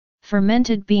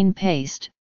Fermented bean paste,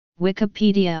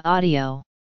 Wikipedia audio.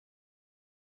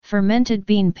 Fermented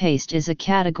bean paste is a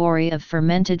category of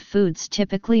fermented foods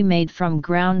typically made from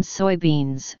ground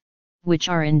soybeans, which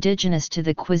are indigenous to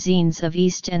the cuisines of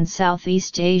East and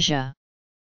Southeast Asia.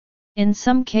 In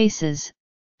some cases,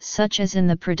 such as in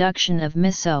the production of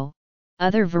miso,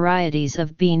 other varieties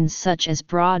of beans such as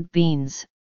broad beans,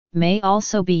 may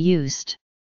also be used.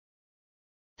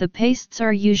 The pastes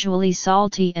are usually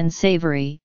salty and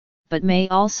savory, but may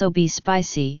also be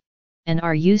spicy, and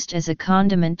are used as a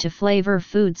condiment to flavor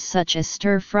foods such as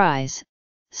stir-fries,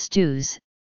 stews,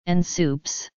 and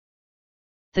soups.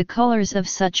 The colors of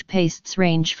such pastes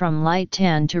range from light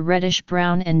tan to reddish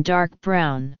brown and dark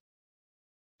brown.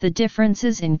 The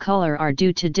differences in color are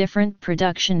due to different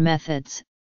production methods,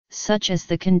 such as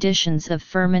the conditions of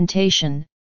fermentation,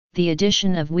 the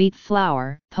addition of wheat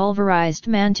flour, pulverized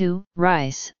mantu,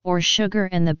 rice, or sugar,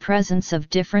 and the presence of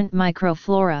different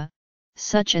microflora,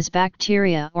 such as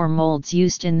bacteria or molds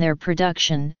used in their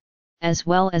production, as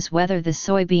well as whether the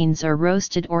soybeans are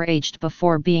roasted or aged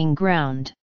before being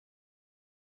ground.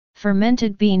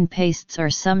 Fermented bean pastes are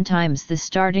sometimes the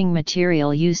starting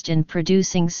material used in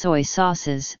producing soy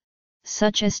sauces,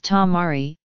 such as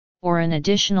tamari, or an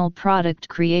additional product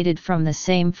created from the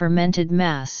same fermented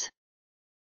mass.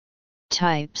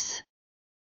 Types.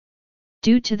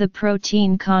 Due to the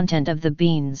protein content of the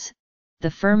beans, the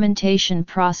fermentation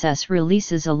process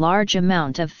releases a large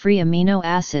amount of free amino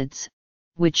acids,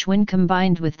 which when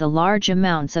combined with the large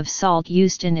amounts of salt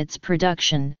used in its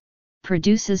production,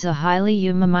 produces a highly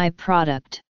umami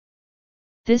product.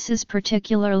 This is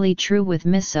particularly true with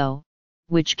miso,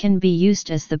 which can be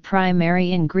used as the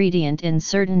primary ingredient in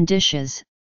certain dishes,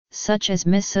 such as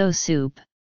miso soup.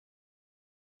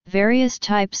 Various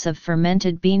types of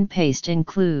fermented bean paste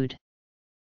include